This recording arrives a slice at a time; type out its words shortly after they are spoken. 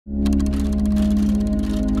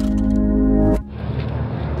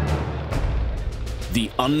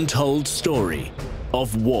untold story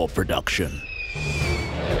of war production.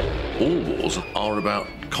 All wars are about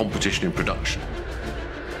competition in production.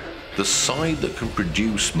 The side that can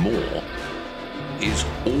produce more is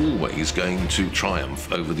always going to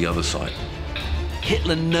triumph over the other side.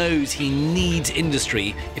 Hitler knows he needs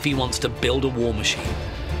industry if he wants to build a war machine.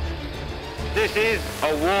 This is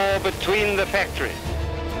a war between the factories.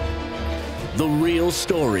 The real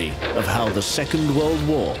story of how the Second World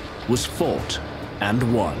War was fought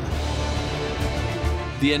and won.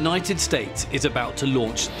 The United States is about to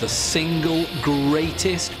launch the single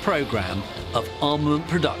greatest program of armament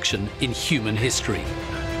production in human history.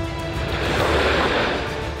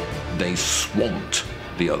 They swamped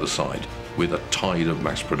the other side with a tide of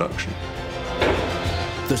mass production.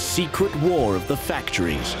 The secret war of the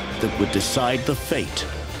factories that would decide the fate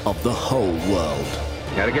of the whole world.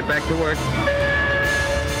 Gotta get back to work.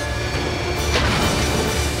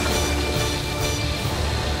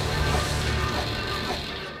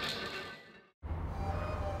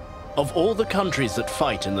 Of all the countries that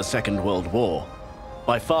fight in the Second World War,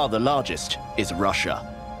 by far the largest is Russia.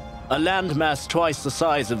 A landmass twice the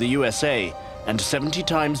size of the USA and 70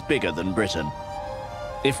 times bigger than Britain.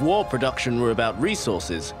 If war production were about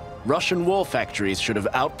resources, Russian war factories should have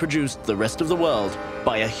outproduced the rest of the world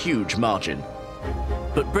by a huge margin.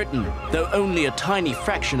 But Britain, though only a tiny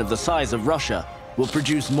fraction of the size of Russia, will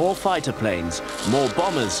produce more fighter planes, more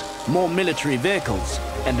bombers, more military vehicles,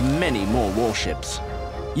 and many more warships.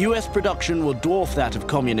 US production will dwarf that of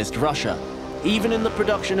communist Russia. Even in the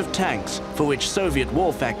production of tanks, for which Soviet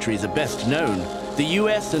war factories are best known, the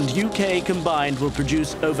US and UK combined will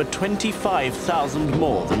produce over 25,000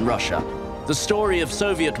 more than Russia. The story of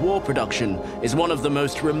Soviet war production is one of the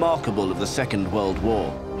most remarkable of the Second World War.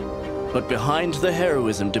 But behind the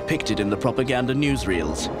heroism depicted in the propaganda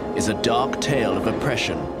newsreels is a dark tale of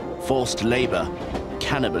oppression, forced labor,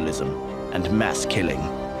 cannibalism, and mass killing.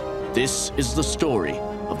 This is the story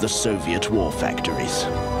of the Soviet war factories.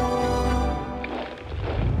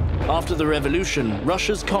 After the revolution,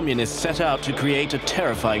 Russia's communists set out to create a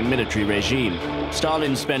terrifying military regime.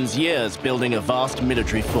 Stalin spends years building a vast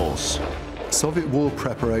military force. Soviet war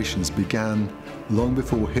preparations began long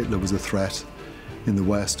before Hitler was a threat in the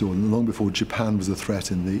West, or long before Japan was a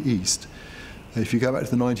threat in the East. If you go back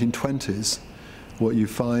to the 1920s, what you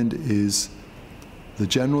find is the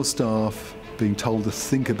general staff being told to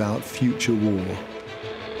think about future war.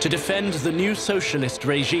 To defend the new socialist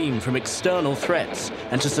regime from external threats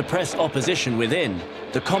and to suppress opposition within,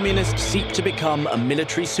 the communists seek to become a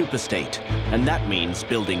military superstate, and that means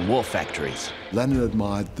building war factories. Lenin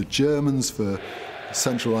admired the Germans for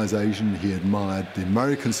centralization, he admired the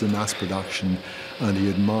Americans for mass production, and he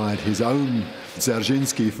admired his own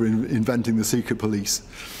Dzerzhinsky for inventing the secret police.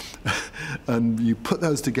 And you put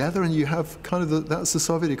those together and you have kind of that's the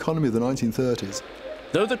Soviet economy of the 1930s.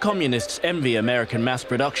 Though the communists envy American mass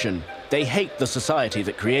production, they hate the society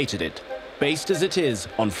that created it, based as it is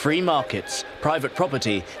on free markets, private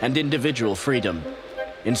property, and individual freedom.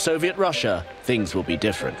 In Soviet Russia, things will be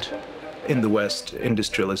different. In the West,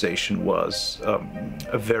 industrialization was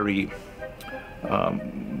a very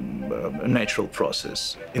natural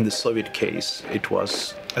process. In the Soviet case, it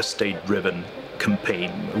was a state-driven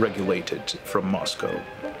campaign regulated from Moscow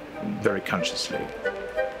very consciously.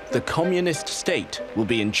 The communist state will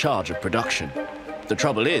be in charge of production. The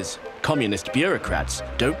trouble is, communist bureaucrats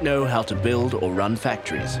don't know how to build or run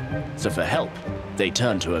factories. So for help, they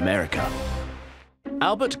turn to America.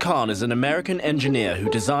 Albert Kahn is an American engineer who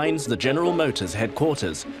designs the General Motors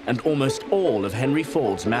headquarters and almost all of Henry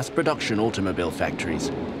Ford's mass production automobile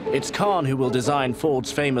factories. It's Kahn who will design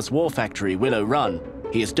Ford's famous war factory, Willow Run.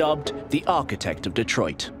 He is dubbed the architect of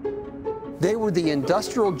Detroit. They were the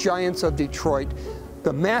industrial giants of Detroit,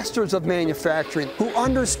 the masters of manufacturing, who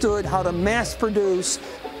understood how to mass produce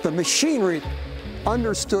the machinery,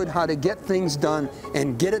 understood how to get things done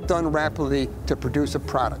and get it done rapidly to produce a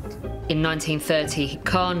product. In 1930,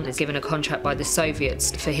 Kahn is given a contract by the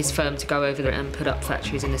Soviets for his firm to go over there and put up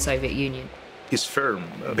factories in the Soviet Union. His firm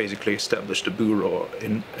basically established a bureau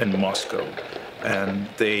in Moscow, and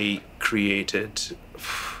they created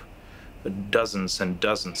dozens and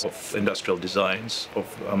dozens of industrial designs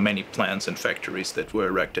of many plants and factories that were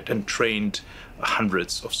erected, and trained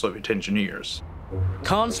hundreds of Soviet engineers.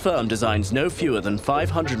 Kahn's firm designs no fewer than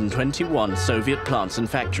 521 Soviet plants and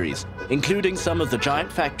factories, including some of the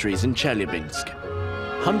giant factories in Chelyabinsk.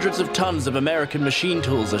 Hundreds of tons of American machine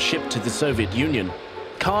tools are shipped to the Soviet Union.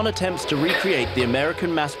 Kahn attempts to recreate the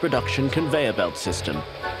American mass production conveyor belt system.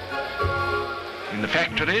 In the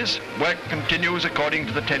factories, work continues according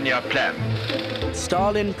to the 10-year plan.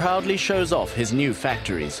 Stalin proudly shows off his new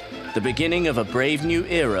factories. the beginning of a brave new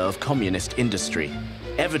era of communist industry.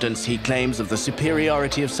 Evidence, he claims, of the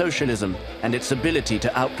superiority of socialism and its ability to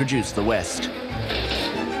outproduce the West.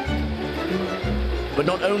 But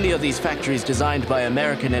not only are these factories designed by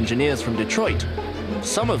American engineers from Detroit,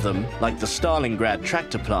 some of them, like the Stalingrad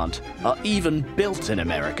tractor plant, are even built in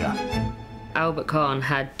America. Albert Kahn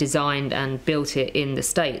had designed and built it in the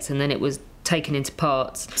States, and then it was taken into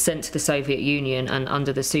parts, sent to the Soviet Union, and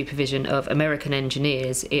under the supervision of American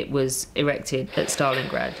engineers, it was erected at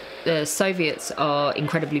Stalingrad. The Soviets are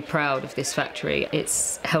incredibly proud of this factory.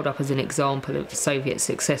 It's held up as an example of Soviet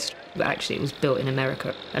success. But actually, it was built in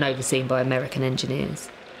America and overseen by American engineers.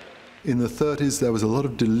 In the 30s, there was a lot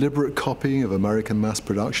of deliberate copying of American mass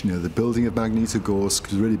production. You know, the building of Magnitogorsk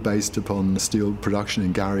was really based upon steel production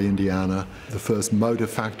in Gary, Indiana. The first motor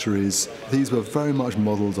factories, these were very much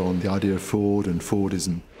modeled on the idea of Ford and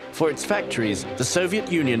Fordism. For its factories, the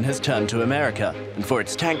Soviet Union has turned to America, and for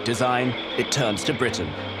its tank design, it turns to Britain.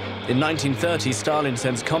 In 1930, Stalin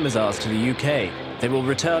sends commissars to the UK. They will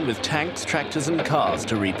return with tanks, tractors and cars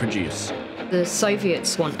to reproduce. The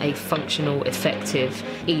Soviets want a functional, effective,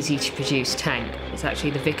 easy-to-produce tank. It's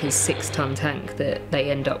actually the Vickers 6-ton tank that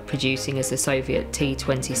they end up producing as the Soviet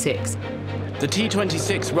T-26. The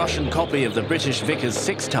T-26 Russian copy of the British Vickers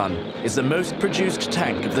 6-ton is the most produced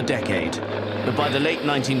tank of the decade. But by the late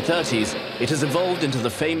 1930s, it has evolved into the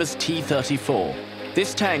famous T-34.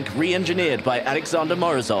 This tank, re-engineered by Alexander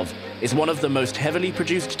Morozov, is one of the most heavily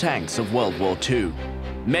produced tanks of World War II.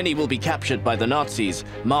 Many will be captured by the Nazis,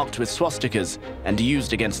 marked with swastikas, and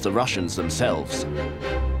used against the Russians themselves.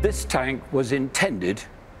 This tank was intended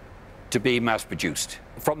to be mass-produced.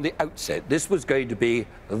 From the outset, this was going to be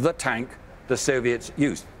the tank the Soviets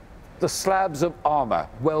used. The slabs of armor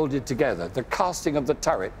welded together, the casting of the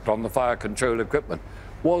turret on the fire control equipment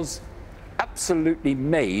was absolutely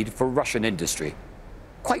made for Russian industry.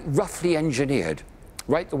 Quite roughly engineered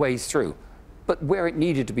right the way through. But where it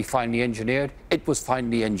needed to be finely engineered, it was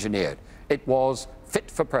finely engineered. It was fit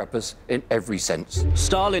for purpose in every sense.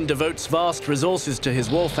 Stalin devotes vast resources to his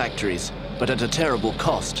war factories, but at a terrible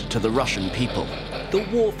cost to the Russian people. The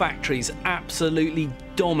war factories absolutely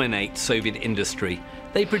dominate Soviet industry.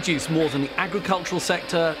 They produce more than the agricultural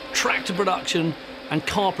sector, tractor production, and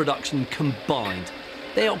car production combined.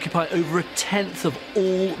 They occupy over a tenth of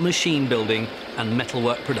all machine building and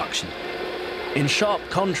metalwork production. In sharp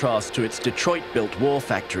contrast to its Detroit-built war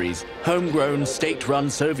factories, homegrown, state-run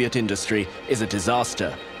Soviet industry is a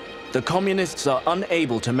disaster. The communists are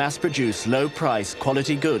unable to mass-produce low-price,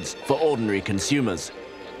 quality goods for ordinary consumers.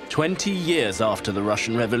 20 years after the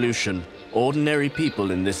Russian Revolution, ordinary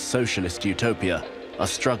people in this socialist utopia are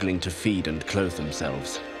struggling to feed and clothe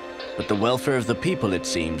themselves. But the welfare of the people, it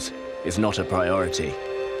seems, is not a priority.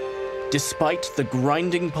 Despite the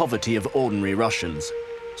grinding poverty of ordinary Russians,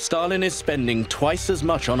 Stalin is spending twice as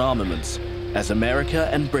much on armaments as America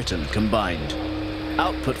and Britain combined.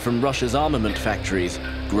 Output from Russia's armament factories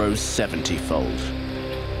grows 70-fold.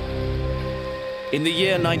 In the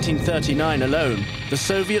year 1939 alone, the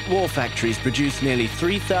Soviet war factories produced nearly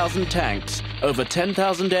 3,000 tanks, over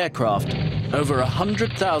 10,000 aircraft, over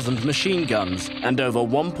 100,000 machine guns, and over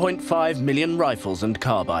 1.5 million rifles and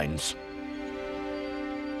carbines.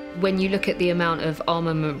 When you look at the amount of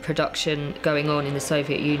armament production going on in the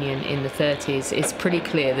Soviet Union in the 30s, it's pretty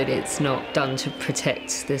clear that it's not done to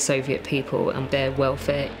protect the Soviet people and their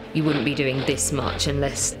welfare. You wouldn't be doing this much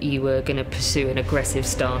unless you were going to pursue an aggressive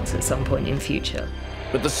stance at some point in future.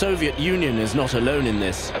 But the Soviet Union is not alone in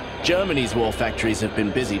this. Germany's war factories have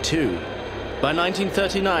been busy too. By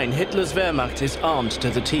 1939, Hitler's Wehrmacht is armed to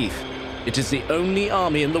the teeth. It is the only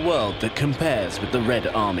army in the world that compares with the Red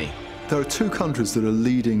Army. There are two countries that are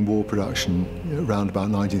leading war production around about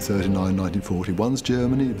 1939, 1940. One's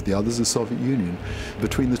Germany, but the other's the Soviet Union.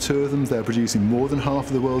 Between the two of them, they're producing more than half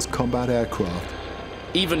of the world's combat aircraft.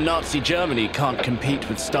 Even Nazi Germany can't compete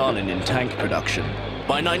with Stalin in tank production.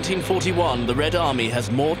 By 1941, the Red Army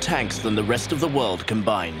has more tanks than the rest of the world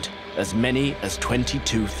combined, as many as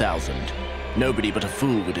 22,000. Nobody but a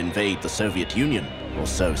fool would invade the Soviet Union, or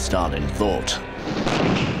so Stalin thought.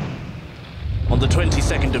 On the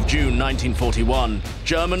 22nd of June 1941,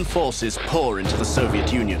 German forces pour into the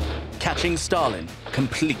Soviet Union, catching Stalin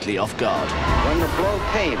completely off guard. When the blow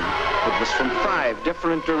came, it was from 5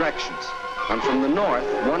 different directions, and from the north,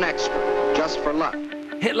 1 extra, just for luck.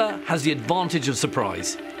 Hitler has the advantage of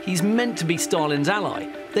surprise. He's meant to be Stalin's ally.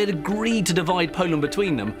 They'd agreed to divide Poland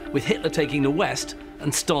between them, with Hitler taking the west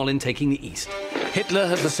and Stalin taking the east. Hitler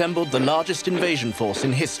has assembled the largest invasion force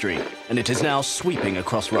in history, and it is now sweeping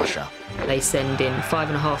across Russia. They send in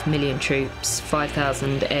 5.5 million troops,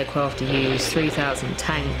 5,000 aircraft to use, 3,000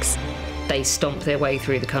 tanks. they stomp their way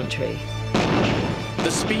through the country. The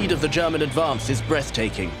speed of the German advance is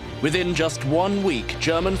breathtaking. Within just 1 week,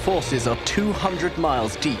 German forces are 200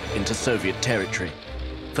 miles deep into Soviet territory.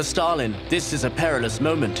 For Stalin, this is a perilous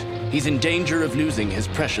moment. He's in danger of losing his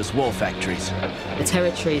precious war factories. The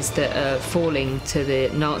territories that are falling to the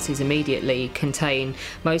Nazis immediately contain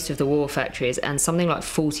most of the war factories and something like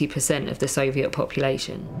 40% of the Soviet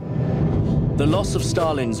population. The loss of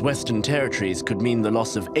Stalin's western territories could mean the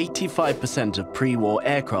loss of 85% of pre-war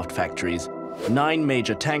aircraft factories, 9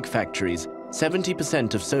 major tank factories,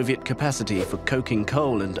 70% of Soviet capacity for coking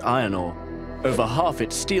coal and iron ore, over half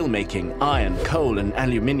its steel-making, iron, coal and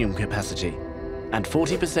aluminium capacity, and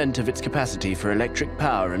 40% of its capacity for electric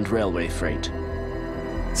power and railway freight.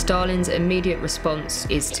 Stalin's immediate response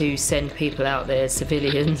is to send people out there,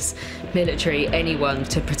 civilians, military, anyone,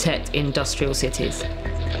 to protect industrial cities.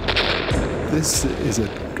 This is an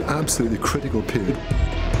absolutely critical period.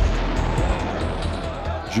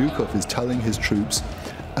 Zhukov is telling his troops,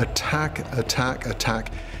 attack, attack,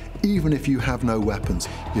 attack, even if you have no weapons.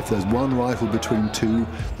 If there's one rifle between two,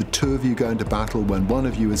 the two of you go into battle. When one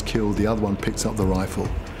of you is killed, the other one picks up the rifle.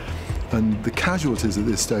 And the casualties at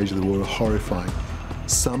this stage of the war are horrifying.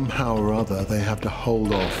 Somehow or other, they have to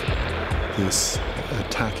hold off this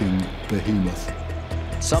attacking behemoth.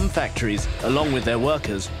 Some factories, along with their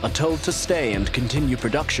workers, are told to stay and continue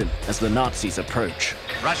production as the Nazis approach.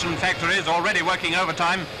 Russian factories already working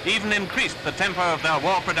overtime even increased the tempo of their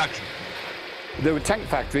war production. There were tank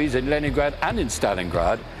factories in Leningrad and in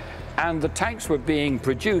Stalingrad, and the tanks were being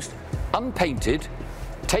produced unpainted,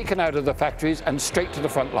 taken out of the factories and straight to the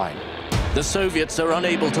front line. The Soviets are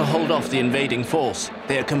unable to hold off the invading force.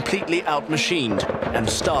 They are completely outmachined, and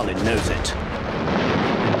Stalin knows it.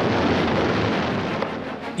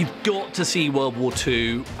 You've got to see World War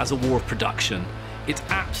II as a war of production. It's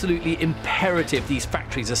absolutely imperative these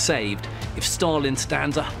factories are saved if Stalin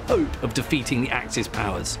stands a hope of defeating the Axis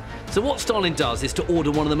powers. So what Stalin does is to order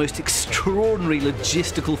one of the most extraordinary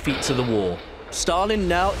logistical feats of the war. Stalin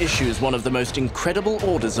now issues one of the most incredible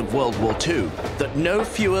orders of World War II, that no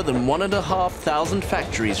fewer than 1,500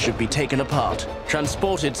 factories should be taken apart,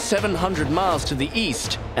 transported 700 miles to the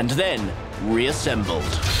east, and then reassembled.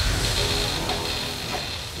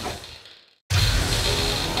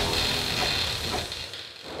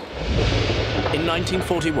 In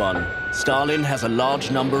 1941, Stalin has a large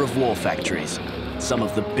number of war factories, some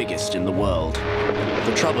of the biggest in the world.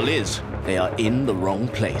 The trouble is, they are in the wrong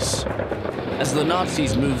place. As the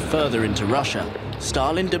Nazis move further into Russia,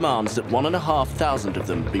 Stalin demands that 1,500 of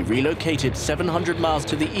them be relocated 700 miles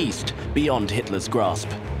to the east, beyond Hitler's grasp.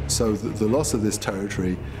 So the loss of this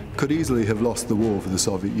territory could easily have lost the war for the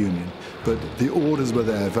Soviet Union, but the orders were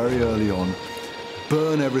there very early on.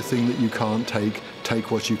 Burn everything that you can't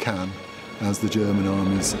take what you can, as the German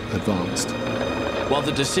armies advanced. While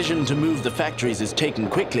the decision to move the factories is taken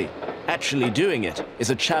quickly, actually doing it is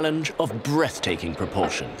a challenge of breathtaking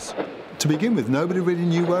proportions. To begin with, nobody really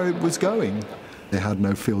knew where it was going. They had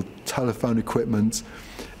no field telephone equipment,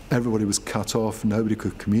 everybody was cut off, nobody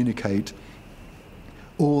could communicate.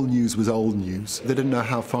 All news was old news. They didn't know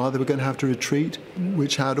how far they were going to have to retreat,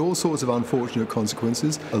 which had all sorts of unfortunate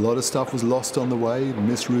consequences. A lot of stuff was lost on the way,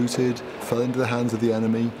 misrouted, fell into the hands of the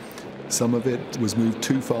enemy. Some of it was moved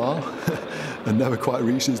too far and never quite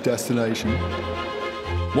reached its destination.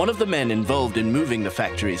 One of the men involved in moving the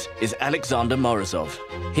factories is Alexander Morozov.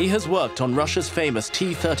 He has worked on Russia's famous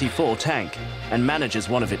T-34 tank and manages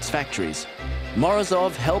one of its factories.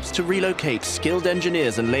 Morozov helps to relocate skilled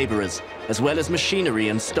engineers and laborers, as well as machinery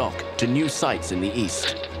and stock, to new sites in the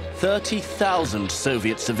east. 30,000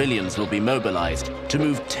 Soviet civilians will be mobilized to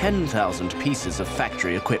move 10,000 pieces of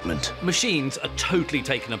factory equipment. Machines are totally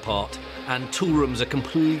taken apart and tool rooms are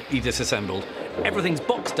completely disassembled. Everything's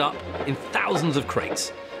boxed up in thousands of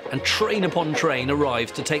crates, and train upon train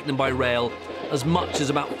arrives to take them by rail as much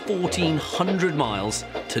as about 1,400 miles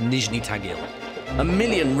to Nizhny Tagil. 1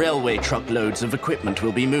 million railway truckloads of equipment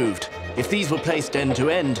will be moved. If these were placed end to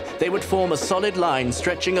end, they would form a solid line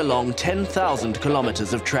stretching along 10,000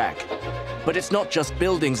 kilometers of track. But it's not just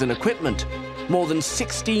buildings and equipment. More than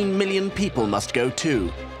 16 million people must go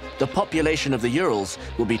too. The population of the Urals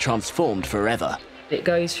will be transformed forever. It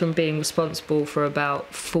goes from being responsible for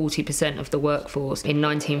about 40% of the workforce in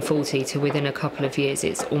 1940 to within a couple of years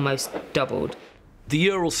it's almost doubled. The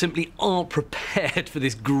Urals simply aren't prepared for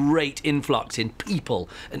this great influx in people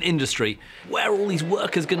and industry. Where are all these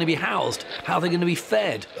workers going to be housed? How are they going to be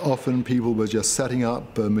fed? Often people were just setting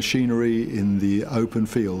up machinery in the open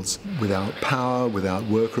fields without power, without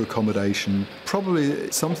worker accommodation. Probably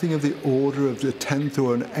something of the order of the 10th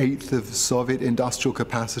or an 8th of Soviet industrial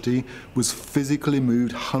capacity was physically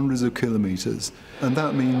moved hundreds of kilometres. And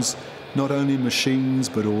that means not only machines,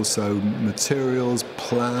 but also materials,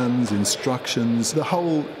 plans, instructions. The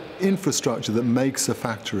whole infrastructure that makes a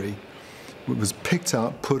factory was picked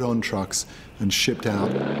up, put on trucks, and shipped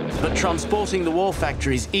out. But transporting the war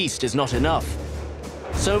factories east is not enough.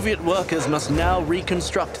 Soviet workers must now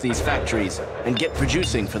reconstruct these factories and get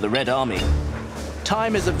producing for the Red Army.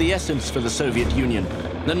 Time is of the essence for the Soviet Union.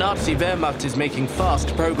 The Nazi Wehrmacht is making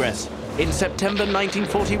fast progress. In September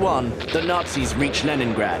 1941, the Nazis reach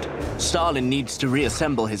Leningrad. Stalin needs to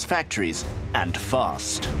reassemble his factories, and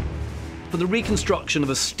fast. For the reconstruction of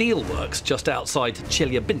a steelworks just outside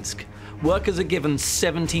Chelyabinsk, workers are given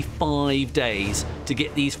 75 days to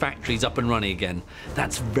get these factories up and running again.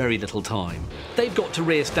 That's very little time. They've got to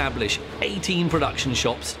re-establish 18 production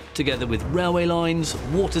shops, together with railway lines,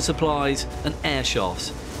 water supplies and air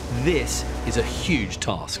shafts. This is a huge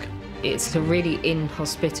task. It's a really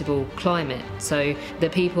inhospitable climate, so the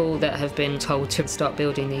people that have been told to start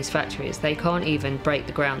building these factories, they can't even break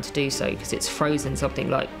the ground to do so because it's frozen something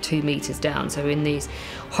like 2 meters down. So in these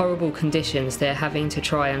horrible conditions, they're having to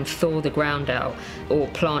try and thaw the ground out or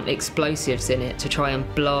plant explosives in it to try and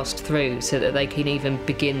blast through so that they can even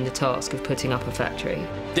begin the task of putting up a factory.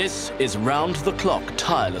 This is round-the-clock,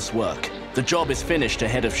 tireless work. The job is finished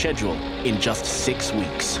ahead of schedule in just 6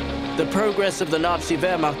 weeks. The progress of the Nazi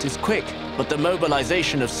Wehrmacht is quick, but the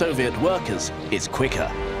mobilization of Soviet workers is quicker.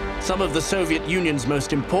 Some of the Soviet Union's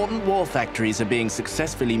most important war factories are being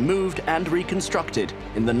successfully moved and reconstructed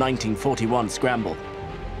in the 1941 scramble.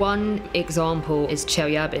 One example is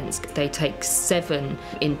Chelyabinsk. They take 7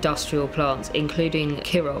 industrial plants, including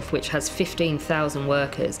Kirov, which has 15,000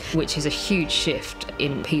 workers, which is a huge shift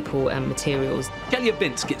in people and materials.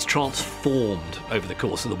 Chelyabinsk gets transformed over the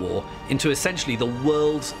course of the war into essentially the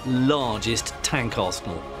world's largest tank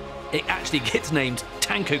arsenal. It actually gets named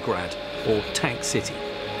Tankograd, or Tank City.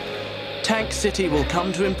 Tank City will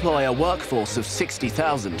come to employ a workforce of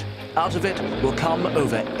 60,000. Out of it will come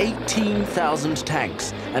over 18,000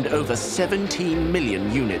 tanks and over 17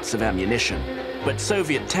 million units of ammunition. But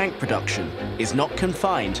Soviet tank production is not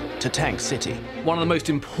confined to Tank City. One of the most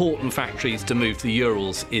important factories to move to the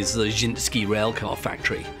Urals is the Zhinsky railcar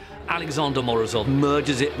factory. Alexander Morozov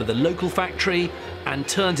merges it with a local factory and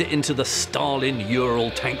turns it into the Stalin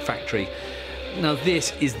Ural tank factory. Now,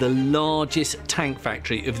 this is the largest tank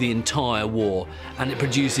factory of the entire war, and it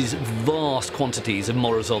produces vast quantities of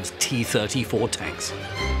Morozov's T-34 tanks.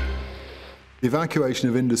 The evacuation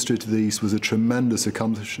of industry to the east was a tremendous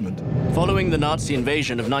accomplishment. Following the Nazi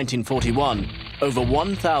invasion of 1941, over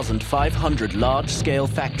 1,500 large-scale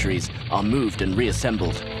factories are moved and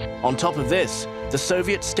reassembled. On top of this, the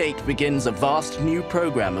Soviet state begins a vast new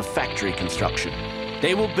program of factory construction.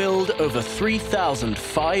 They will build over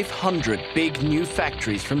 3,500 big new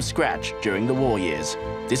factories from scratch during the war years.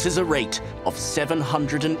 This is a rate of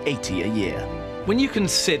 780 a year. When you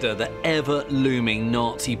consider the ever-looming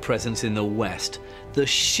Nazi presence in the West, the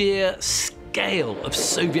sheer scale of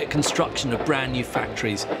Soviet construction of brand new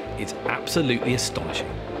factories is absolutely astonishing.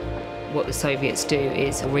 What the Soviets do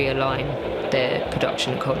is realign their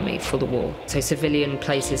production economy for the war. So civilian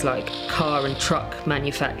places like car and truck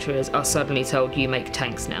manufacturers are suddenly told, you make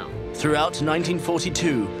tanks now. Throughout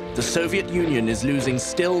 1942, the Soviet Union is losing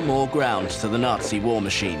still more ground to the Nazi war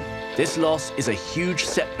machine. This loss is a huge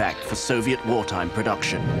setback for Soviet wartime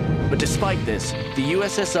production. But despite this, the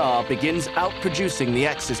USSR begins outproducing the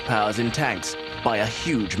Axis powers in tanks by a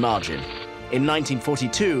huge margin. In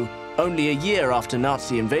 1942, only a year after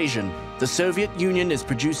Nazi invasion, the Soviet Union is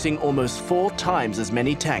producing almost 4 times as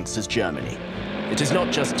many tanks as Germany. It is not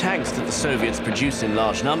just tanks that the Soviets produce in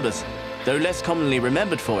large numbers. Though less commonly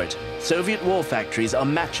remembered for it, Soviet war factories are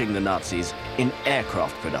matching the Nazis in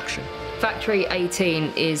aircraft production. Factory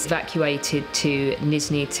 18 is evacuated to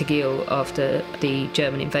Nizhny Tagil after the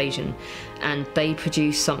German invasion, and they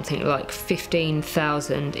produce something like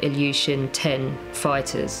 15,000 Ilyushin-10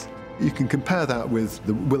 fighters. You can compare that with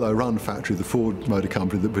the Willow Run factory, the Ford Motor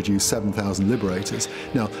Company that produced 7,000 Liberators.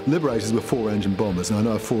 Now, Liberators were 4-engine bombers, and I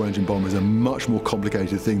know a 4-engine bomber is a much more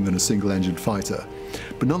complicated thing than a single-engine fighter.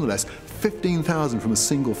 But nonetheless, 15,000 from a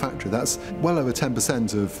single factory, that's well over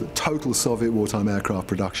 10% of total Soviet wartime aircraft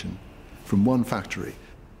production from one factory.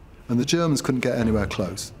 And the Germans couldn't get anywhere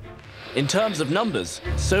close. In terms of numbers,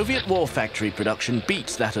 Soviet war factory production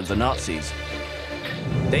beats that of the Nazis.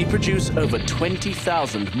 They produce over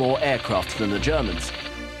 20,000 more aircraft than the Germans,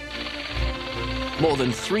 more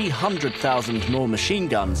than 300,000 more machine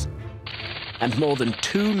guns, and more than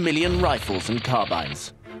 2 million rifles and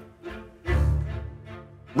carbines.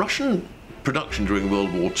 Russian production during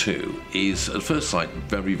World War II is, at first sight,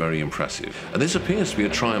 very, very impressive. And this appears to be a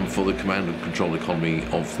triumph for the command and control economy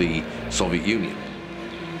of the Soviet Union.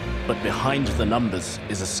 But behind the numbers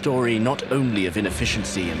is a story not only of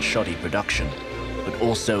inefficiency and shoddy production, but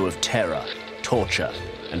also of terror, torture,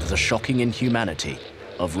 and the shocking inhumanity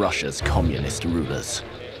of Russia's communist rulers.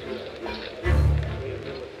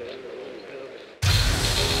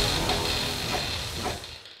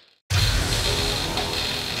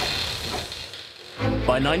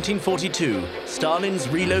 By 1942, Stalin's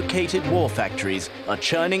relocated war factories are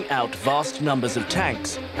churning out vast numbers of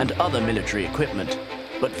tanks and other military equipment.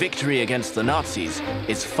 But victory against the Nazis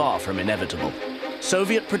is far from inevitable.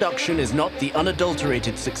 Soviet production is not the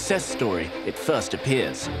unadulterated success story it first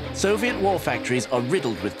appears. Soviet war factories are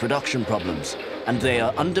riddled with production problems, and they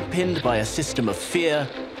are underpinned by a system of fear,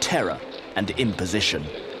 terror, and imposition.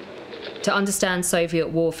 To understand Soviet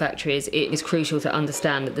war factories, it is crucial to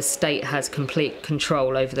understand that the state has complete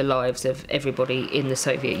control over the lives of everybody in the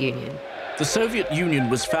Soviet Union. The Soviet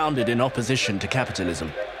Union was founded in opposition to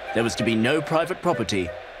capitalism. There was to be no private property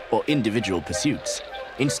or individual pursuits.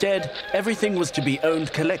 Instead, everything was to be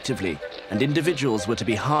owned collectively, and individuals were to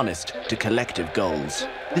be harnessed to collective goals.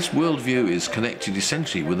 This worldview is connected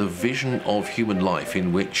essentially with a vision of human life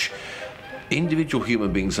in which individual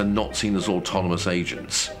human beings are not seen as autonomous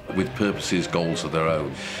agents with purposes, goals of their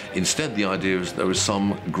own. Instead, the idea is there is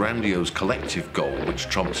some grandiose collective goal which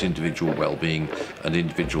trumps individual well-being and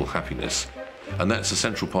individual happiness. And that's a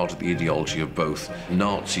central part of the ideology of both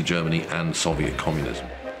Nazi Germany and Soviet communism.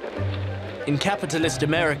 In capitalist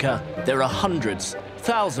America, there are hundreds,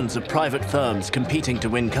 thousands of private firms competing to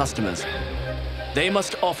win customers. They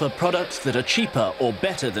must offer products that are cheaper or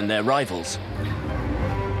better than their rivals.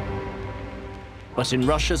 But in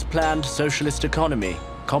Russia's planned socialist economy,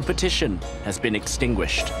 competition has been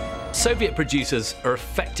extinguished. Soviet producers are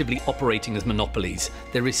effectively operating as monopolies.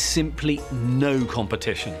 There is simply no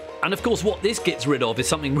competition. And of course, what this gets rid of is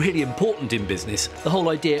something really important in business, the whole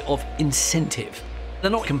idea of incentive.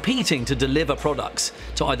 They're not competing to deliver products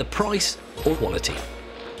to either price or quality.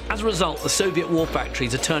 As a result, the Soviet war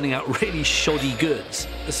factories are turning out really shoddy goods.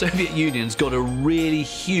 The Soviet Union's got a really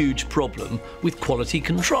huge problem with quality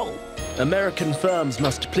control. American firms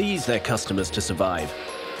must please their customers to survive.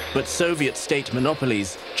 But Soviet state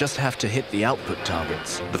monopolies just have to hit the output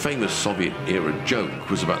targets. The famous Soviet-era joke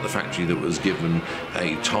was about the factory that was given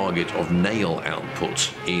a target of nail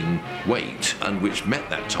output in weight, and which met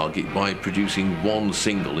that target by producing one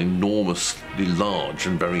single enormously large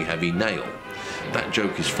and very heavy nail. That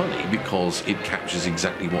joke is funny because it captures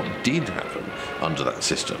exactly what did happen under that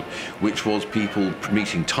system, which was people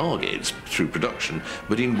meeting targets through production,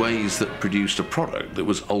 but in ways that produced a product that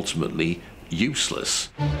was ultimately useless.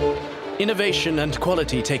 Innovation and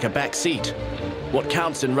quality take a back seat. What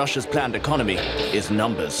counts in Russia's planned economy is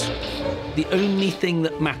numbers. The only thing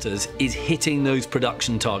that matters is hitting those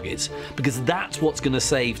production targets, because that's what's going to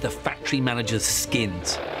save the factory managers'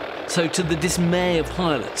 skins. So to the dismay of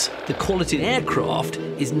pilots, the quality of aircraft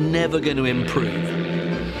is never going to improve.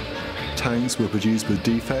 Tanks were produced with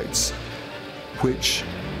defects, which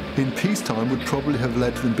in peacetime would probably have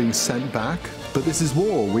led to them being sent back. But this is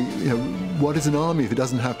war. What is an army if it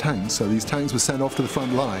doesn't have tanks? So these tanks were sent off to the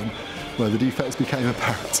front line, where the defects became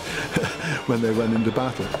apparent when they went into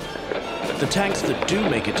battle. The tanks that do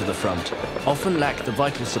make it to the front often lack the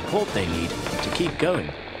vital support they need to keep going.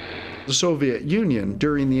 The Soviet Union,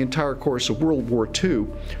 during the entire course of World War II,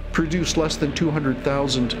 produced less than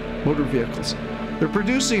 200,000 motor vehicles. They're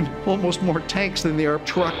producing almost more tanks than they are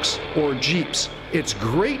trucks or jeeps. It's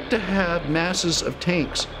great to have masses of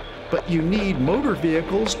tanks, but you need motor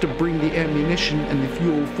vehicles to bring the ammunition and the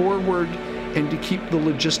fuel forward and to keep the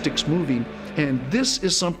logistics moving. And this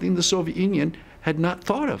is something the Soviet Union had not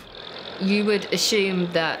thought of. You would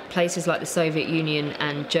assume that places like the Soviet Union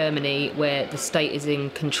and Germany, where the state is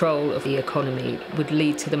in control of the economy, would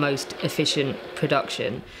lead to the most efficient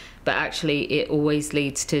production, but actually it always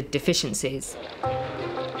leads to deficiencies.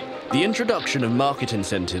 The introduction of market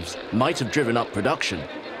incentives might have driven up production,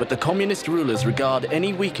 but the communist rulers regard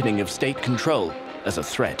any weakening of state control as a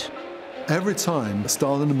threat. Every time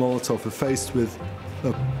Stalin and Molotov are faced with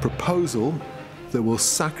a proposal that will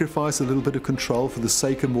sacrifice a little bit of control for the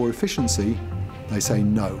sake of more efficiency, they say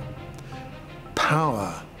no.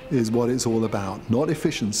 Power is what it's all about, not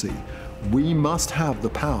efficiency. We must have the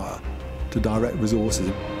power to direct resources.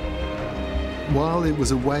 While it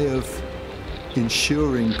was a way of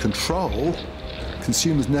ensuring control,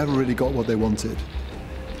 consumers never really got what they wanted.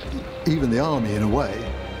 Even the army, in a way.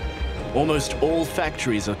 Almost all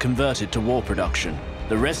factories are converted to war production.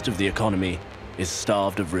 The rest of the economy is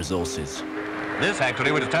starved of resources. This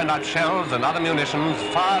factory would have turned out shells and other munitions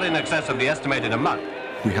far in excess of the estimated amount.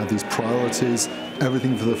 We had these priorities,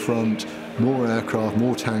 everything for the front, more aircraft,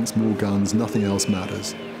 more tanks, more guns, nothing else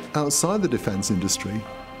matters. Outside the defense industry,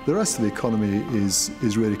 the rest of the economy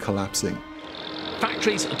is really collapsing.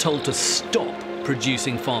 Factories are told to stop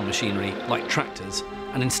producing farm machinery like tractors,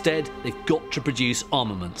 and instead they've got to produce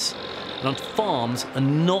armaments. And on farms are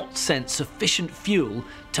not sent sufficient fuel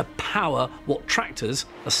to power what tractors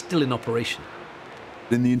are still in operation.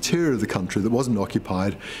 In the interior of the country that wasn't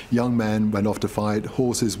occupied, young men went off to fight,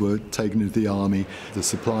 horses were taken into the army, the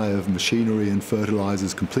supply of machinery and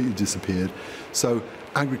fertilizers completely disappeared. So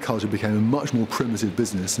agriculture became a much more primitive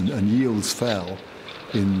business, and yields fell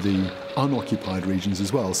in the unoccupied regions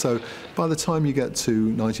as well. So by the time you get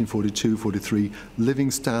to 1942-43,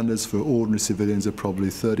 living standards for ordinary civilians are probably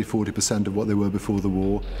 30–40% of what they were before the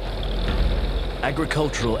war.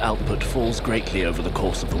 Agricultural output falls greatly over the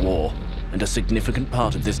course of the war, and a significant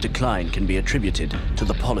part of this decline can be attributed to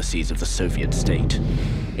the policies of the Soviet state.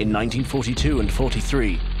 In 1942 and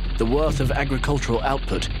 43, the worth of agricultural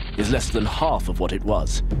output is less than half of what it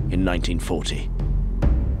was in 1940.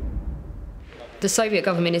 The Soviet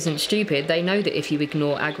government isn't stupid. They know that if you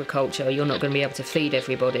ignore agriculture, you're not going to be able to feed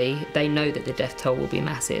everybody. They know that the death toll will be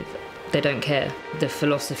massive. They don't care. The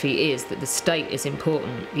philosophy is that the state is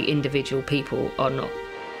important, the individual people are not.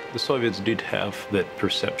 The Soviets did have that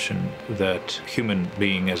perception that human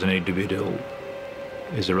being as an individual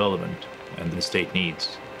is irrelevant and the state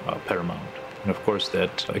needs are paramount. And of course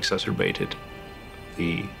that exacerbated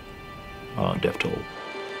the death toll.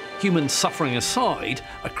 Human suffering aside,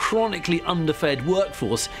 a chronically underfed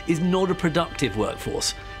workforce is not a productive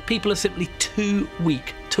workforce. People are simply too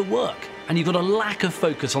weak to work. And you've got a lack of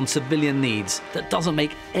focus on civilian needs that doesn't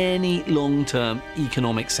make any long-term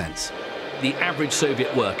economic sense. The average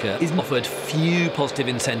Soviet worker is offered few positive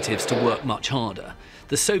incentives to work much harder.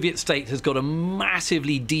 The Soviet state has got to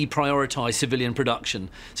massively deprioritise civilian production,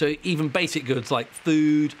 so even basic goods like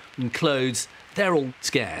food and clothes, they're all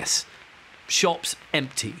scarce. Shops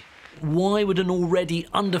empty. Why would an already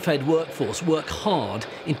underfed workforce work hard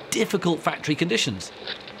in difficult factory conditions?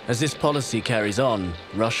 As this policy carries on,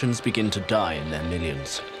 Russians begin to die in their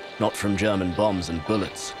millions, not from German bombs and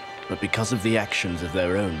bullets, but because of the actions of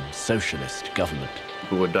their own socialist government.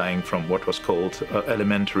 People were dying from what was called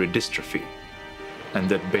elementary dystrophy, and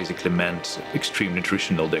that basically meant extreme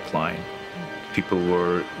nutritional decline. People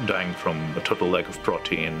were dying from a total lack of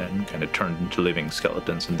protein and kind of turned into living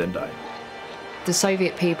skeletons and then died. The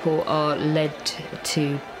Soviet people are led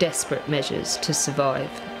to desperate measures to survive.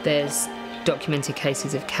 There's documented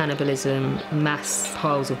cases of cannibalism, mass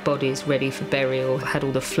piles of bodies ready for burial, had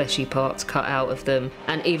all the fleshy parts cut out of them,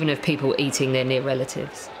 and even of people eating their near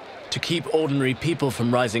relatives. To keep ordinary people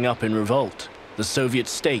from rising up in revolt, the Soviet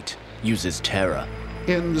state uses terror.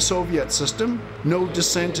 In the Soviet system, no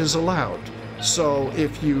dissent is allowed. So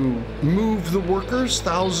if you move the workers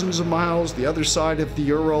thousands of miles the other side of the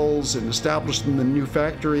Urals and establish them in a new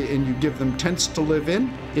factory, and you give them tents to live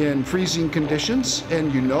in freezing conditions,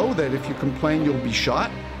 and you know that if you complain you'll be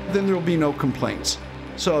shot, then there'll be no complaints.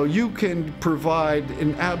 So you can provide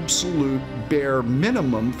an absolute bare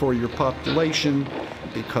minimum for your population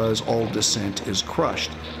because all dissent is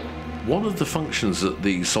crushed. One of the functions that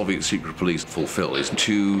the Soviet secret police fulfill is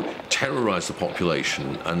to terrorize the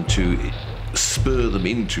population and to spur them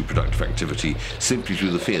into productive activity simply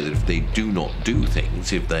through the fear that if they do not do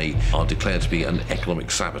things, if they are declared to be an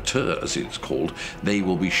economic saboteur, as it's called, they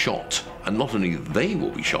will be shot. And not only they will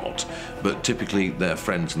be shot, but typically their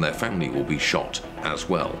friends and their family will be shot as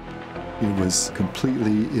well. It was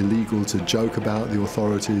completely illegal to joke about the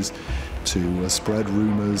authorities, to spread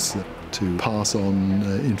rumors, to pass on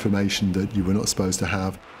information that you were not supposed to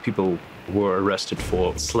have. People were arrested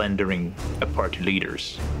for slandering party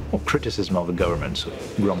leaders or criticism of the government, so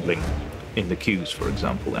grumbling in the queues, for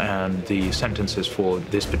example. And the sentences for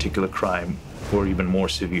this particular crime were even more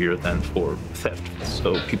severe than for theft.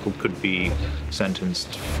 So people could be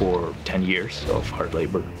sentenced for 10 years of hard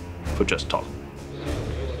labor for just talking.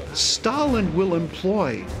 Stalin will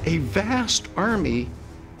employ a vast army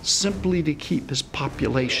simply to keep his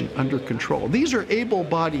population under control. These are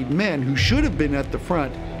able-bodied men who should have been at the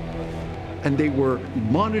front, and they were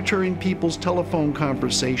monitoring people's telephone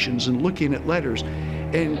conversations and looking at letters.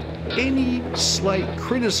 And any slight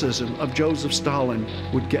criticism of Joseph Stalin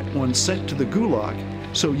would get one sent to the Gulag.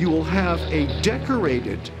 So you will have a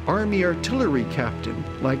decorated army artillery captain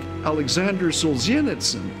like Alexander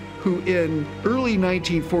Solzhenitsyn, who in early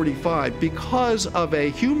 1945, because of a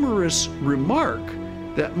humorous remark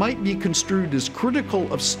that might be construed as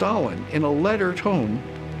critical of Stalin in a letter tone,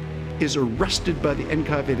 is arrested by the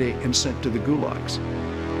NKVD and sent to the gulags.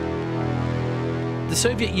 The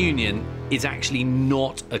Soviet Union is actually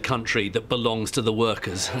not a country that belongs to the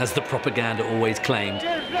workers, as the propaganda always claimed.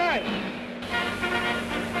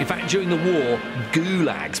 In fact, during the war,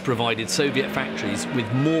 gulags provided Soviet factories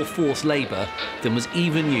with more forced labour than was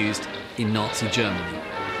even used in Nazi Germany.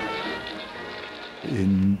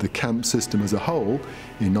 In the camp system as a whole,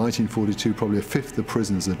 in 1942, probably a fifth of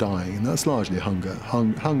prisoners are dying, and that's largely hunger.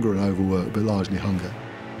 Hunger and overwork, but largely hunger.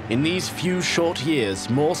 In these few short years,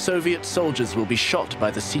 more Soviet soldiers will be shot by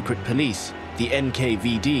the secret police, the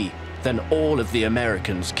NKVD, than all of the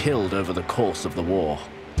Americans killed over the course of the war.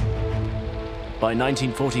 By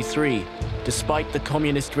 1943, despite the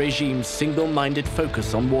communist regime's single-minded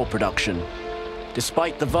focus on war production,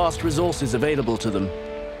 despite the vast resources available to them,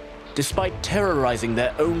 despite terrorizing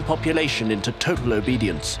their own population into total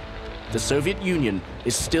obedience, the Soviet Union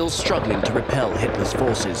is still struggling to repel Hitler's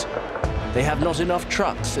forces. They have not enough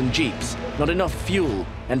trucks and jeeps, not enough fuel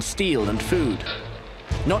and steel and food,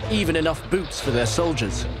 not even enough boots for their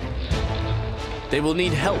soldiers. They will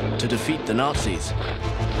need help to defeat the Nazis.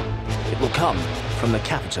 It will come from the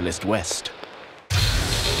capitalist West.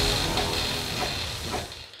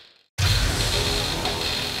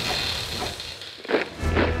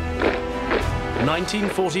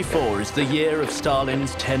 (1944) is the year of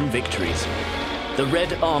Stalin's 10 victories. The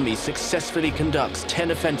Red Army successfully conducts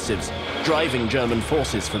 10 offensives, driving German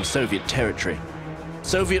forces from Soviet territory.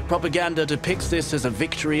 Soviet propaganda depicts this as a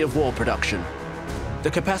victory of war production.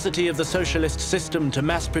 The capacity of the socialist system to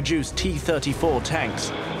mass-produce T-34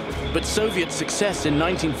 tanks. But Soviet success in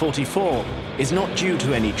 1944 is not due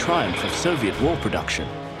to any triumph of Soviet war production.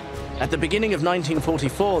 At the beginning of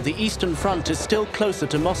 1944, the Eastern Front is still closer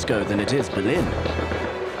to Moscow than it is Berlin.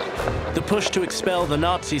 The push to expel the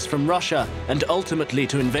Nazis from Russia and ultimately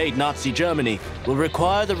to invade Nazi Germany will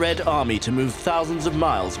require the Red Army to move thousands of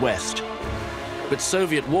miles west. But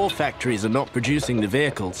Soviet war factories are not producing the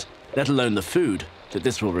vehicles, let alone the food, that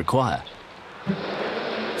this will require.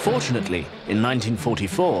 Fortunately, in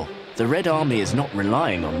 1944, the Red Army is not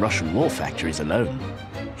relying on Russian war factories alone.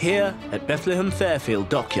 Here, at Bethlehem Fairfield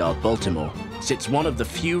Dockyard, Baltimore, sits one of the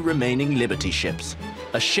few remaining Liberty ships,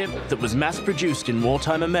 a ship that was mass-produced in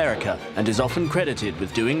wartime America and is often credited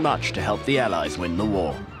with doing much to help the Allies win the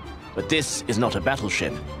war. But this is not a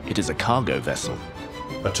battleship, it is a cargo vessel.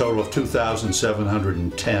 A total of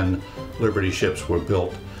 2,710 Liberty ships were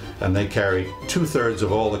built, and they carried 2/3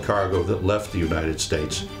 of all the cargo that left the United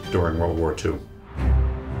States during World War II.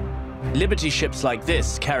 Liberty ships like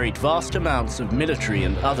this carried vast amounts of military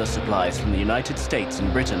and other supplies from the United States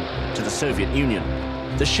and Britain to the Soviet Union.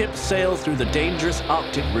 The ships sail through the dangerous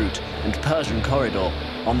Arctic route and Persian corridor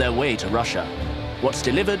on their way to Russia. What's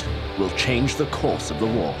delivered will change the course of the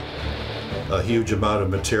war. A huge amount of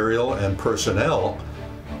material and personnel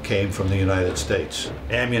came from the United States.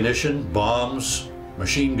 Ammunition, bombs,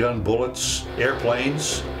 machine gun bullets,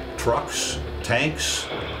 airplanes, trucks, tanks,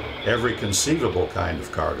 every conceivable kind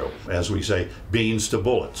of cargo. As we say, beans to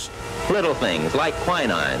bullets. Little things like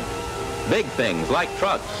quinine, big things like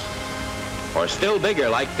trucks, or still bigger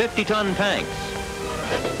like 50-ton tanks.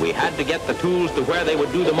 We had to get the tools to where they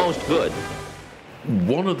would do the most good.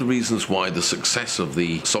 One of the reasons why the success of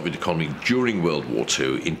the Soviet economy during World War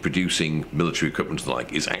II in producing military equipment and the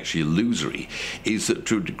like is actually illusory is that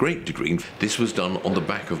to a great degree this was done on the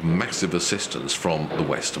back of massive assistance from the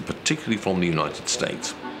West, and particularly from the United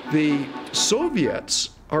States. The Soviets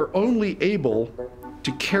are only able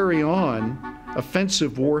to carry on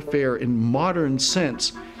offensive warfare in modern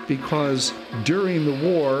sense because during the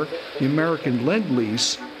war, the American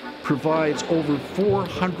Lend-Lease provides over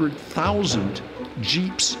 400,000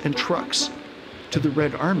 jeeps and trucks to the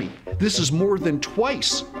Red Army. This is more than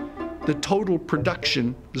twice the total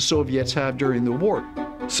production the Soviets have during the war.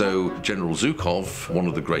 So General Zhukov, one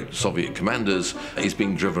of the great Soviet commanders, is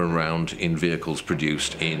being driven around in vehicles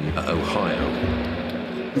produced in Ohio.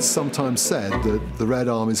 It's sometimes said that the Red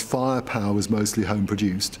Army's firepower was mostly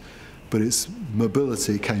home-produced, but its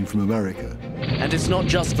mobility came from America. And it's not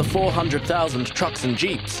just the 400,000 trucks and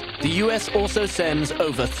jeeps. The US also sends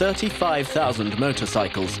over 35,000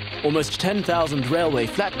 motorcycles, almost 10,000 railway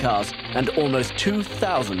flat cars, and almost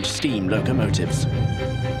 2,000 steam locomotives.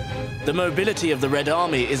 The mobility of the Red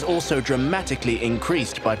Army is also dramatically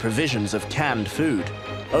increased by provisions of canned food.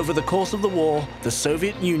 Over the course of the war, the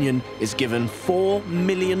Soviet Union is given 4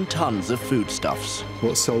 million tons of foodstuffs.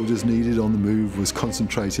 What soldiers needed on the move was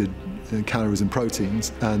concentrated calories and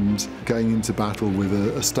proteins, and going into battle with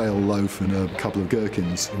a stale loaf and a couple of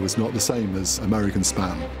gherkins was not the same as American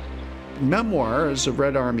spam. Memoirs of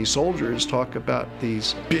Red Army soldiers talk about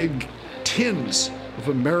these big tins of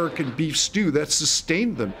American beef stew that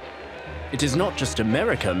sustained them. It is not just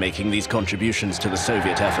America making these contributions to the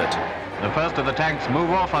Soviet effort. The first of the tanks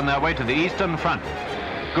move off on their way to the Eastern Front.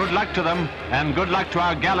 Good luck to them, and good luck to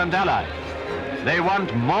our gallant allies. They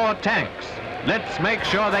want more tanks. Let's make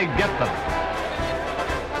sure they get them.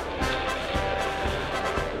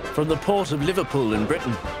 From the port of Liverpool in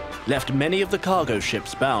Britain, left many of the cargo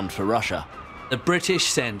ships bound for Russia. The British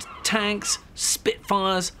send tanks,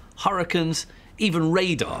 Spitfires, Hurricanes, even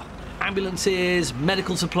radar, ambulances,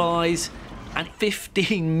 medical supplies, and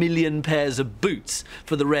 15 million pairs of boots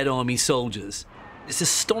for the Red Army soldiers. It's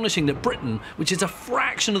astonishing that Britain, which is a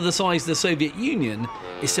fraction of the size of the Soviet Union,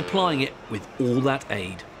 is supplying it with all that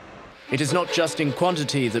aid. It is not just in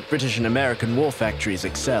quantity that British and American war factories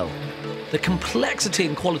excel. The complexity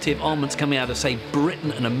and quality of armaments coming out of, say,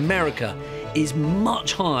 Britain and America is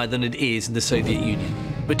much higher than it is in the Soviet Union.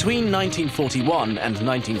 Between 1941 and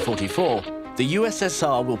 1944, the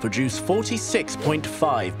USSR will produce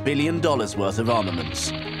 $46.5 billion worth of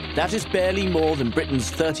armaments. That is barely more than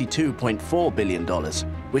Britain's $32.4 billion,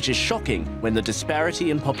 which is shocking when the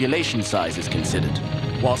disparity in population size is considered.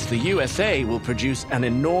 Whilst the USA will produce an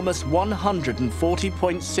enormous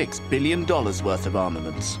 $140.6 billion worth of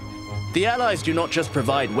armaments. The Allies do not just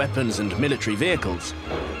provide weapons and military vehicles.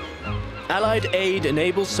 Allied aid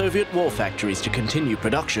enables Soviet war factories to continue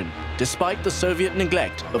production, despite the Soviet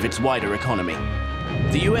neglect of its wider economy.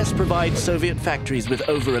 The US provides Soviet factories with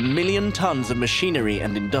over 1 million tons of machinery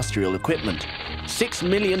and industrial equipment, 6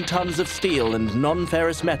 million tons of steel and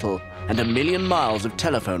non-ferrous metal, and 1 million miles of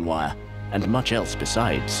telephone wire, and much else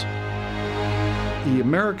besides. The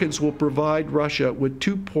Americans will provide Russia with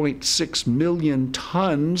 2.6 million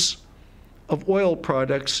tons of oil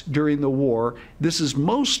products during the war. This is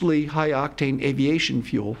mostly high-octane aviation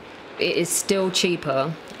fuel. It is still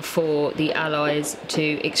cheaper for the Allies to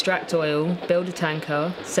extract oil, build a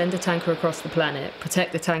tanker, send a tanker across the planet,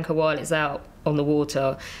 protect the tanker while it's out on the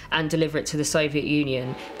water, and deliver it to the Soviet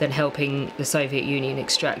Union than helping the Soviet Union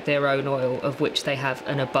extract their own oil, of which they have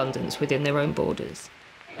an abundance within their own borders.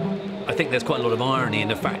 I think there's quite a lot of irony in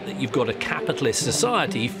the fact that you've got a capitalist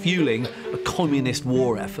society fueling a communist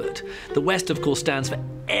war effort. The West, of course, stands for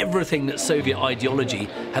everything that Soviet ideology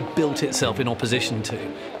had built itself in opposition to.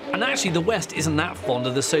 And actually, the West isn't that fond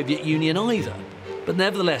of the Soviet Union either. But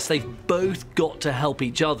nevertheless, they've both got to help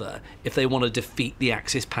each other if they want to defeat the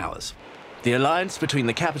Axis powers. The alliance between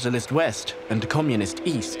the capitalist West and communist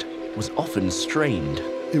East was often strained.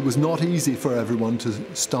 It was not easy for everyone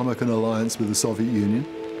to stomach an alliance with the Soviet Union.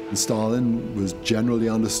 And Stalin was generally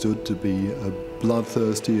understood to be a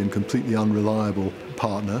bloodthirsty and completely unreliable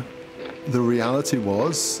partner. The reality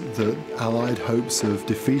was that Allied hopes of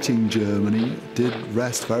defeating Germany did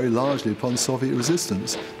rest very largely upon Soviet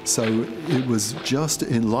resistance. So it was just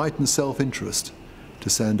enlightened self-interest to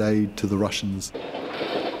send aid to the Russians.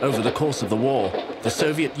 Over the course of the war, the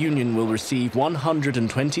Soviet Union will receive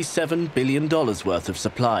 $127 billion worth of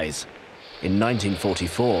supplies. In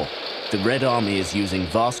 1944, the Red Army is using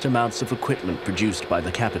vast amounts of equipment produced by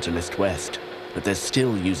the capitalist West, but they're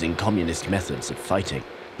still using communist methods of fighting.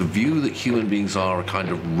 The view that human beings are a kind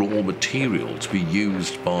of raw material to be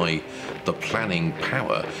used by the planning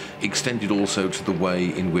power extended also to the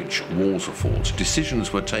way in which wars were fought.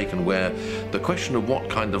 Decisions were taken where the question of what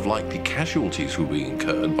kind of likely casualties would be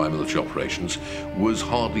incurred by military operations was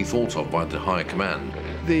hardly thought of by the higher command.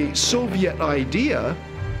 The Soviet idea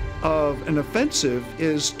of an offensive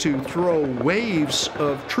is to throw waves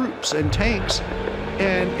of troops and tanks,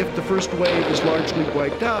 and if the first wave is largely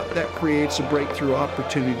wiped out, that creates a breakthrough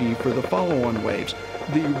opportunity for the follow-on waves.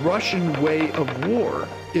 The Russian way of war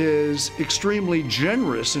is extremely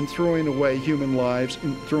generous in throwing away human lives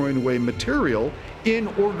and throwing away material in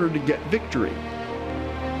order to get victory.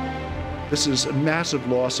 This is a massive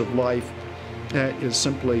loss of life that is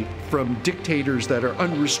simply from dictators that are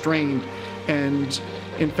unrestrained and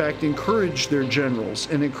in fact encourage their generals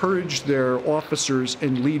and encourage their officers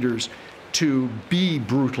and leaders to be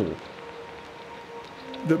brutal.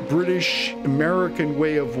 The British-American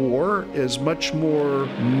way of war is much more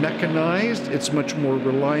mechanized, it's much more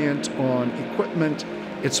reliant on equipment,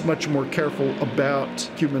 it's much more careful about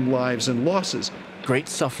human lives and losses. Great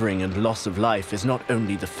suffering and loss of life is not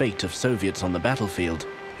only the fate of Soviets on the battlefield,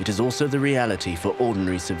 it is also the reality for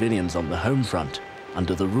ordinary civilians on the home front,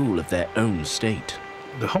 under the rule of their own state.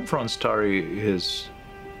 The home front story is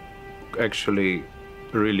actually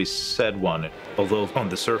a really sad one. Although on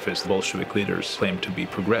the surface, the Bolshevik leaders claimed to be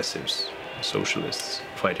progressives, socialists,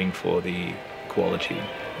 fighting for the equality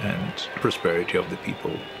and prosperity of the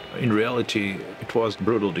people. In reality, it was a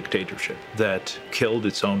brutal dictatorship that killed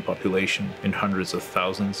its own population in hundreds of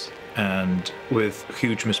thousands and, with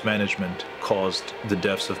huge mismanagement, caused the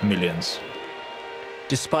deaths of millions.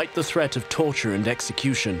 Despite the threat of torture and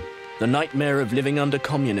execution, the nightmare of living under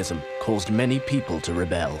communism caused many people to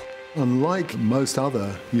rebel. Unlike most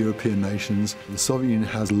other European nations, the Soviet Union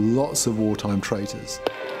has lots of wartime traitors.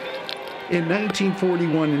 In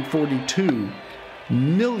 1941 and 42,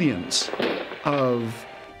 millions of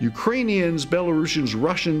Ukrainians, Belarusians,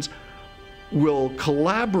 Russians will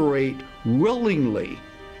collaborate willingly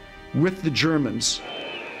with the Germans,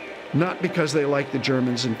 not because they like the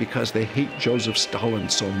Germans and because they hate Joseph Stalin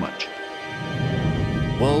so much.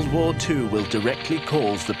 World War II will directly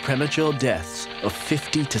cause the premature deaths of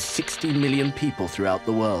 50 to 60 million people throughout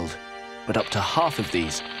the world. But up to half of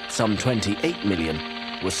these, some 28 million,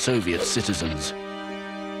 were Soviet citizens.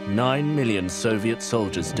 9 million Soviet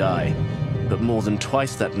soldiers die, but more than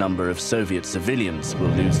twice that number of Soviet civilians will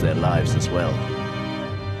lose their lives as well.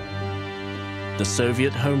 The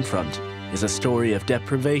Soviet home front is a story of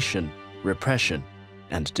deprivation, repression,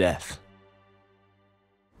 and death.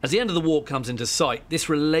 As the end of the war comes into sight, this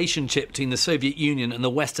relationship between the Soviet Union and the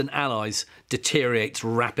Western Allies deteriorates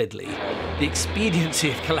rapidly. The expediency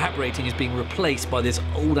of collaborating is being replaced by this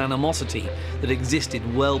old animosity that existed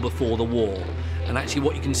well before the war. And actually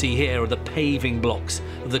what you can see here are the paving blocks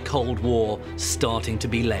of the Cold War starting to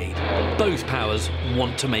be laid. Both powers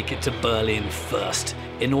want to make it to Berlin first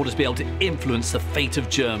in order to be able to influence the fate of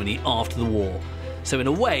Germany after the war. So in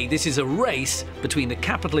a way, this is a race between the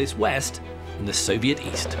capitalist West and the Soviet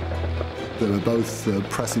East. They were both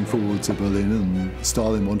pressing forward to Berlin, and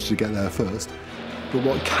Stalin wanted to get there first. But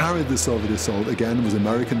what carried the Soviet assault again was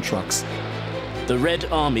American trucks. The Red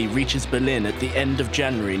Army reaches Berlin at the end of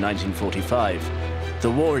January 1945.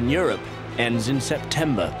 The war in Europe ends in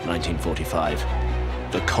September 1945.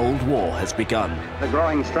 The Cold War has begun. The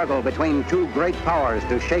growing struggle between two great powers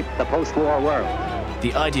to shape the post-war world.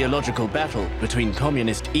 The ideological battle between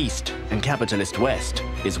Communist East and Capitalist West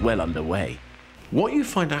is well underway. What you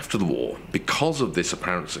find after the war, because of this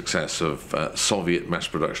apparent success of Soviet mass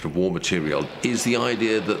production of war material, is the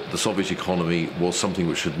idea that the Soviet economy was something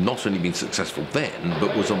which had not only been successful then,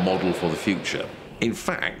 but was a model for the future. In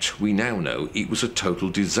fact, we now know it was a total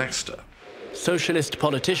disaster. Socialist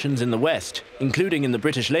politicians in the West, including in the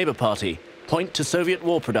British Labour Party, point to Soviet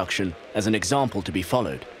war production as an example to be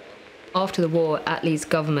followed. After the war, Attlee's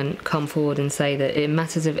government come forward and say that in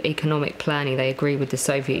matters of economic planning, they agree with the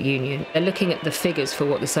Soviet Union. They're looking at the figures for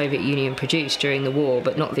what the Soviet Union produced during the war,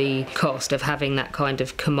 but not the cost of having that kind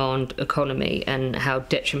of command economy and how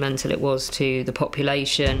detrimental it was to the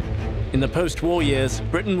population. In the post-war years,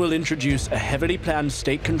 Britain will introduce a heavily planned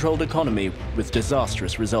state-controlled economy with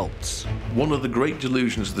disastrous results. One of the great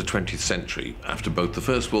delusions of the 20th century, after both the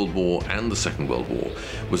First World War and the Second World War,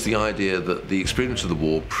 was the idea that the experience of the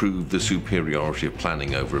war proved the superiority of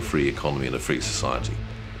planning over a free economy and a free society.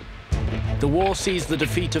 The war sees the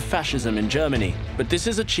defeat of fascism in Germany, but this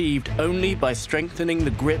is achieved only by strengthening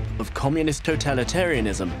the grip of communist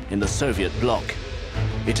totalitarianism in the Soviet bloc.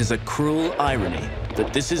 It is a cruel irony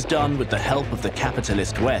that this is done with the help of the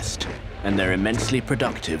capitalist West and their immensely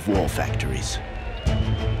productive war factories.